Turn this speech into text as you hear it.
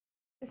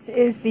This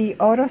is the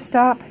Auto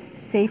Stop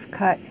Safe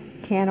Cut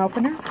can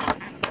opener.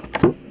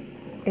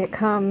 It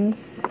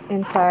comes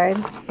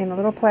inside in a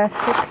little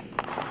plastic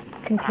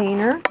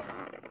container.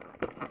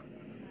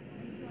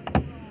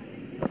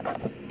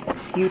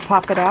 You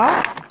pop it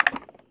out.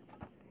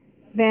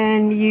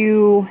 Then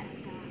you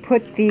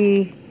put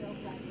the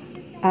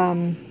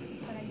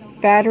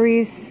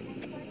batteries,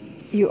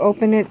 you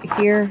open it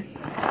here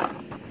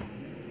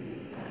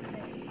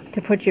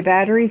to put your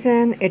batteries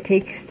in. It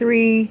takes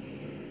 3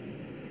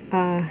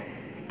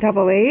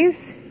 double A's,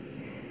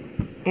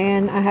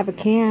 and I have a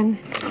can.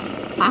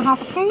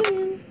 Let's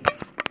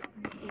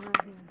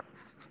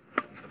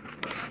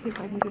see if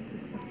I can get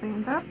this to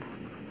stand up.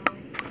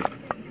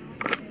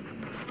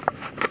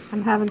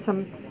 I'm having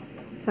some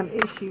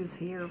issues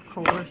here, of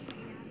course.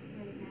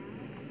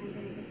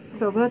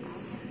 So let's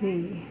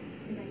see.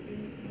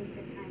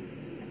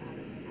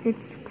 It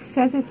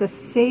says it's a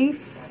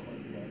safe.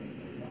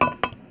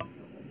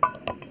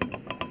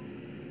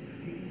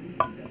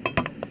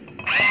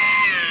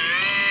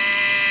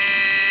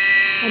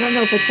 I don't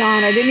know if it's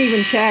on. I didn't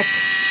even check.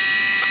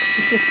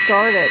 It just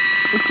started.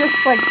 It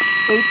just like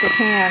ate the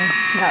can.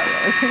 Not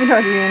really. You know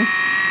what I mean?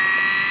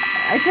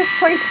 I just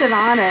placed it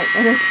on it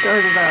and it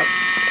started up.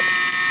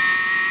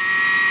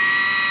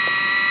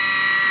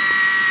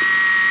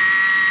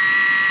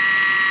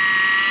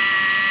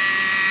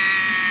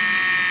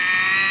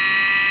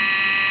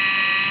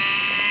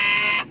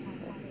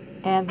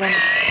 And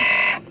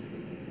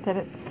then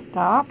it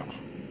stopped.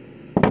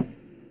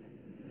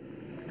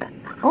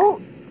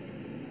 Oh!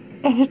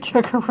 And it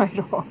took her right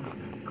off.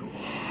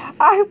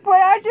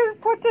 I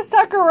just put the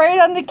sucker right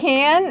on the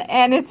can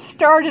and it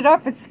started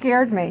up. It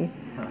scared me.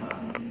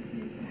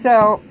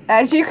 So,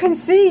 as you can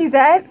see,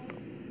 that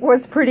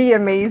was pretty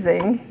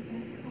amazing.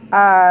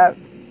 I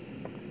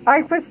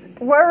was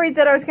worried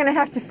that I was going to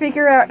have to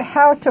figure out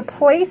how to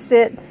place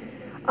it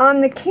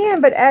on the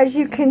can, but as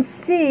you can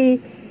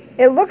see,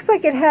 it looks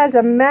like it has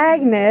a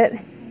magnet,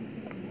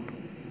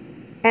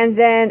 and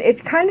then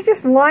it kind of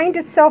just lined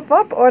itself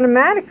up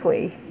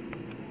automatically.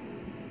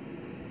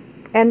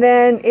 And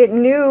then it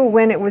knew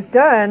when it was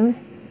done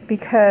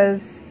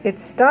because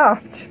it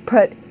stopped,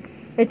 but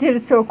it did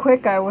it so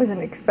quick I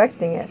wasn't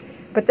expecting it.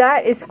 But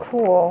that is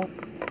cool.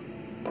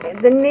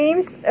 The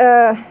name's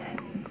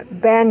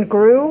Van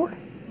Gru,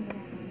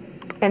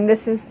 and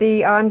this is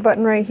the on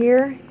button right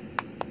here.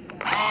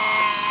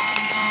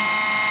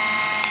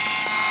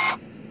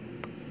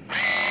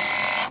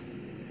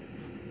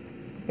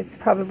 It's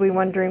probably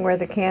wondering where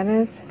the can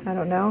is. I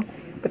don't know.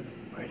 But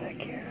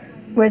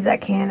where's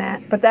that can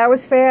at? But that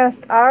was fast.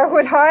 I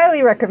would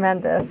highly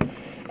recommend this.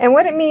 And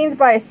what it means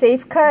by a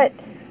safe cut,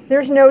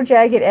 there's no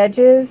jagged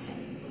edges.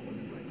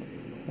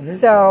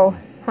 So,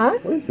 huh?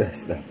 What is that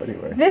stuff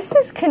anyway? This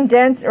is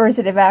condensed, or is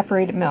it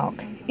evaporated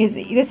milk?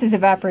 This is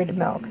evaporated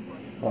milk.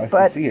 Oh, I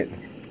can see it.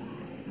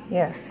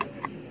 Yes.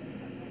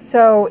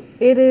 So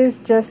it is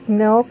just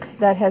milk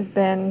that has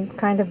been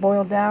kind of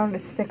boiled down.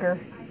 It's thicker.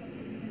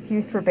 It's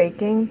used for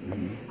baking.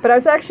 Mm-hmm. But I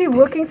was actually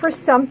looking for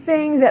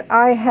something that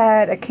I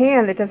had a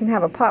can that doesn't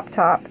have a pop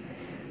top.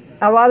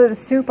 A lot of the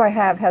soup I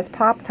have has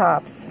pop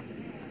tops.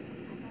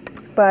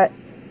 But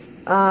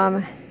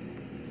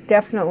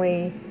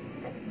definitely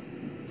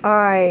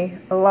I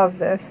love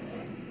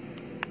this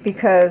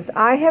because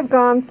I have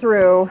gone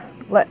through,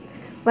 let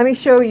me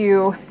show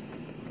you.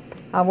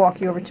 I'll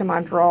walk you over to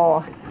my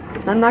drawer.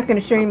 I'm not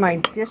going to show you my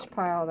dish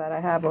pile that I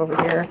have over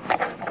here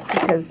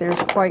because there's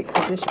quite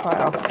a dish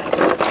pile.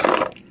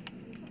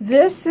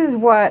 This is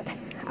what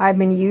I've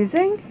been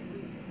using,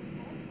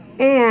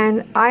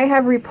 and I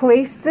have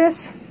replaced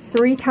this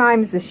 3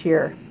 times this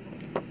year.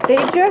 They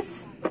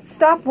just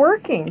stop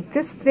working.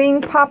 This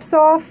thing pops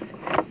off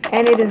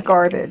and it is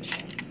garbage.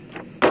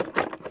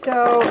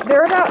 So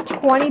they're about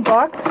 20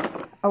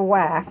 bucks a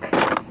whack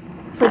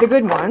for the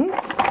good ones.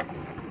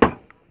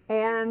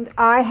 And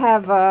I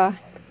have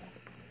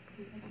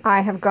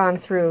gone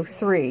through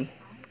 3,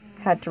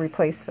 had to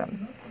replace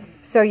them.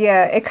 So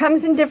yeah, it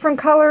comes in different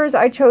colors.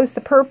 I chose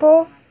the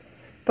purple,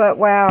 but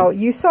wow,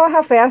 you saw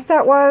how fast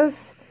that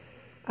was.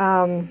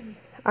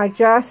 I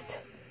just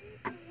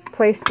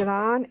placed it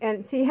on,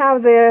 and see how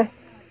the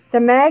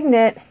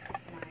magnet,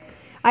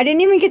 I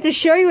didn't even get to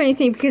show you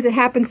anything because it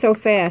happened so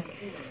fast.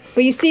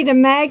 But you see the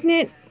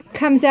magnet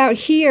comes out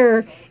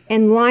here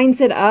and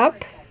lines it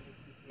up,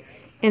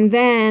 and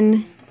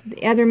then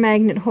the other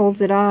magnet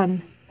holds it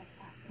on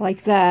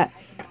like that.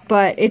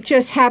 But it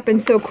just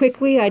happened so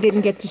quickly I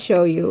didn't get to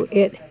show you.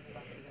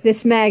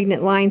 This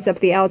magnet lines up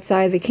the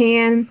outside of the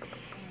can.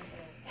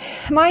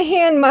 My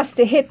hand must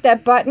have hit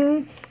that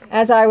button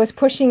as I was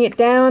pushing it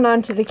down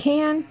onto the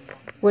can,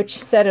 which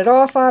set it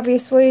off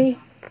obviously,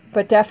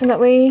 but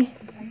definitely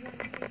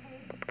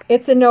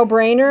it's a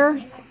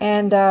no-brainer.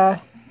 And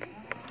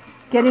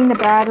getting the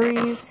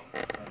batteries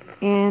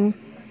in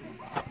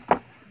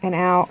and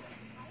out.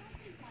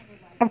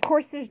 Of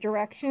course there's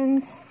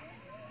directions.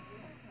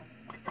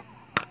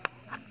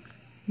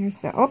 Here's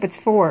the, oh, it's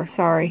 4,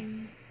 sorry.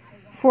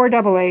 4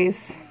 double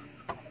A's.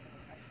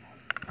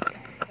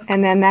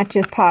 And then that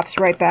just pops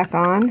right back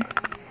on.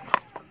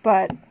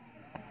 but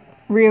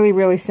really,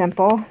 really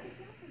simple.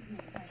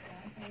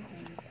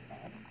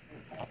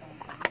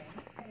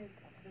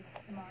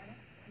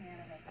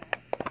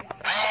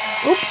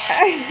 Oops,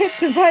 I hit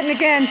the button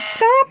again.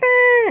 Stop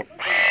it!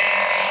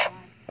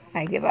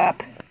 I give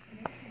up.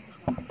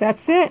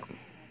 That's it.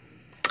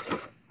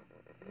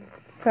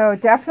 So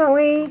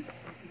definitely,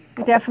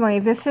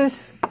 this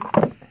is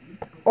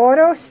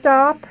auto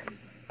stop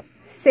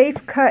safe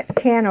cut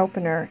can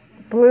opener.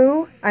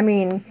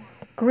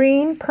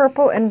 Green,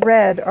 purple, and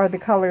red are the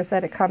colors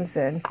that it comes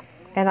in.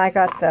 And I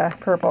got the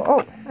purple.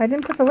 Oh, I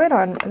didn't put the lid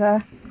on,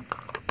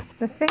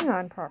 the thing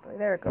on properly.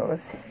 There it goes.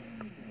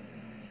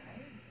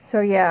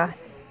 So yeah,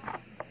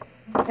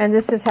 and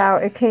this is how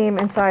it came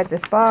inside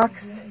this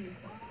box.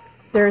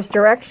 There's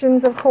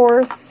directions, of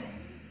course,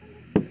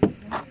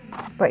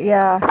 but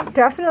yeah,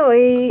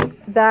 definitely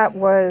that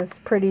was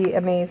pretty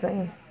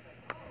amazing.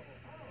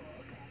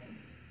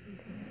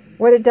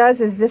 What it does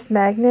is this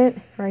magnet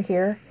right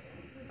here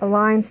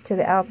aligns to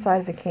the outside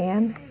of the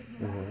can.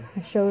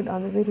 I showed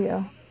on the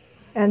video,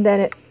 and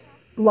then it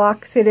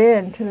locks it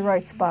in to the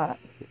right spot.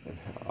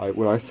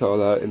 When I saw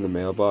that in the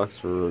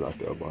mailbox, or not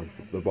the mailbox,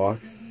 the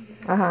box,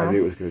 I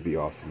knew it was going to be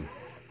awesome.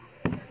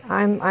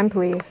 I'm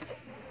pleased.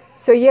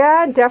 So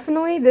yeah,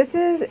 definitely this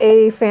is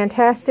a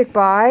fantastic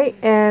buy,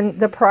 and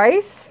the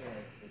price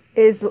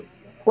is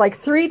like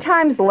 3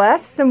 times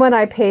less than what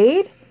I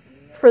paid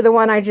for the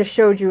one I just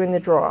showed you in the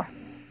drawer.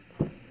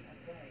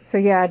 So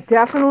yeah,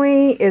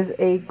 definitely is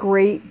a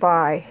great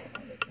buy.